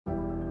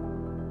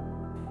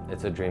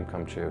It's a dream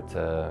come true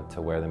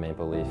to wear the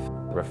maple leaf.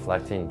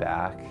 Reflecting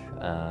back,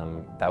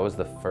 that was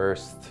the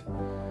first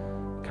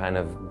kind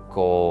of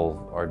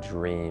goal or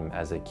dream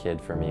as a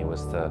kid for me,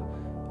 was to,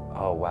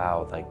 oh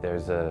wow, like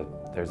there's a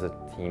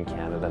Team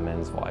Canada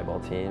men's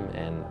volleyball team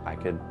and I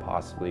could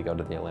possibly go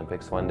to the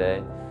Olympics one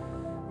day.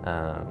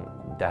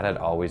 That had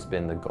always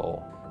been the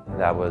goal.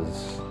 That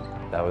was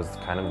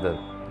kind of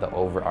the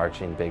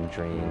overarching big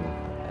dream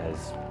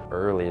as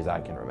early as I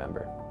can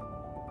remember.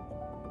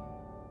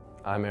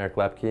 I'm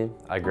Loeppky.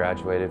 I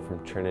graduated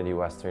from Trinity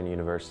Western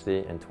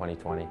University in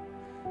 2020.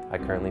 I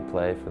currently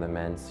play for the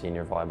men's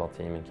senior volleyball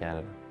team in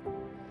Canada.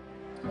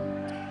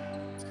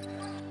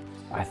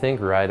 I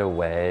think right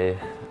away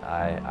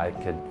I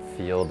could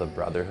feel the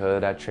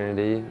brotherhood at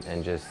Trinity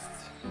and just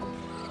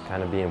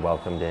kind of being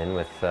welcomed in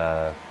with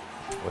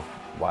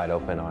wide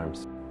open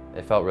arms.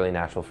 It felt really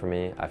natural for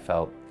me. I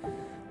felt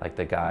like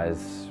the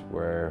guys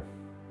were,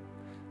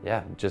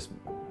 yeah, just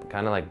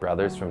kind of like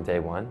brothers from day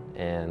one.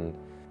 And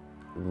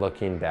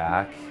looking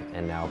back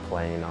and now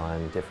playing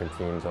on different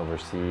teams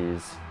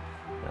overseas,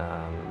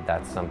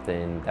 that's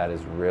something that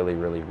is really,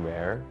 really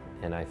rare.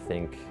 And I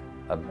think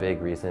a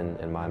big reason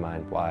in my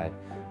mind why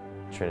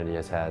Trinity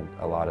has had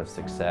a lot of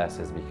success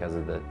is because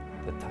of the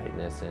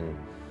tightness and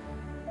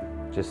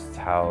just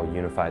how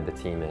unified the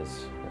team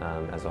is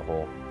as a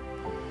whole.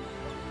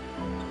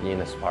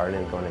 Being a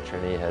Spartan, going to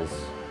Trinity has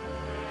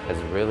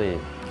really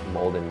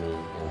molded me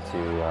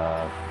into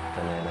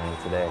the man I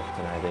am today.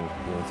 And I think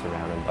being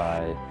surrounded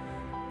by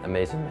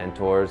amazing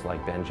mentors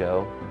like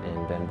Benjo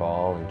and Ben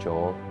Ball and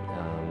Joel,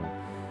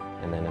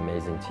 and then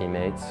amazing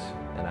teammates.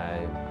 And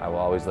I will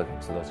always look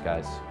up to those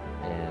guys.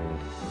 And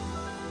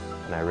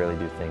I really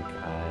do think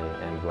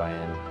I am who I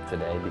am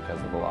today because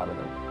of a lot of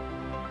them.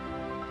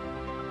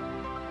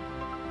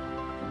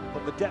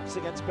 From the depths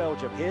against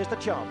Belgium, here's the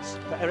chance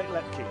for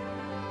Loeppky.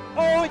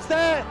 Oh, it's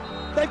there!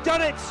 They've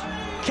done it!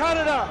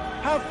 Canada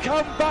have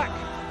come back!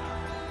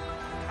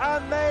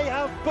 And they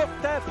have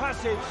booked their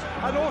passage,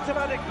 an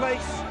automatic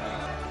place.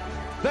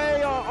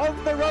 They are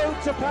on the road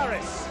to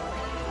Paris.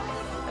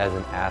 As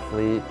an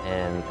athlete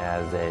and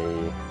as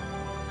a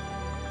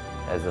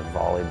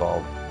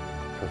volleyball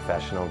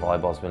professional,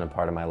 volleyball's been a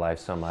part of my life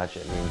so much.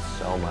 It means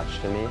so much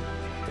to me.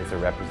 It's a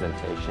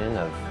representation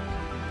of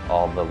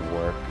all the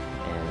work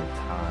and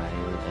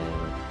time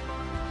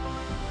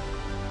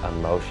and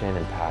emotion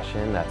and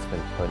passion that's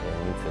been put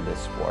into this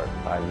sport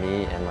by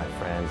me and my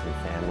friends and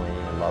family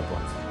and loved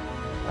ones.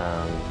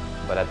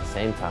 But at the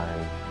same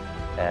time,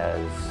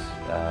 as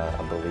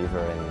a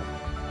believer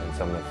in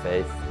some of the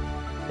faith,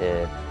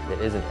 it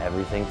isn't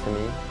everything to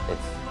me.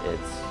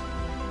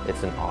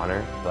 It's an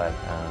honor, but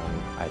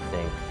I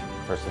think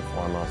first and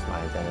foremost my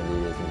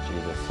identity is in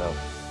Jesus. So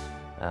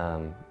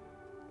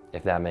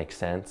if that makes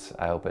sense,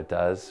 I hope it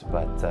does.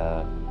 But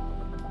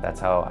that's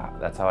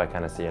how I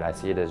kind of see it. I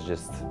see it as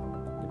just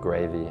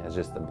gravy, as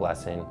just a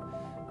blessing,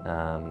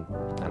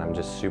 and I'm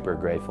just super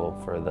grateful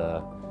for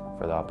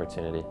the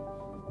opportunity.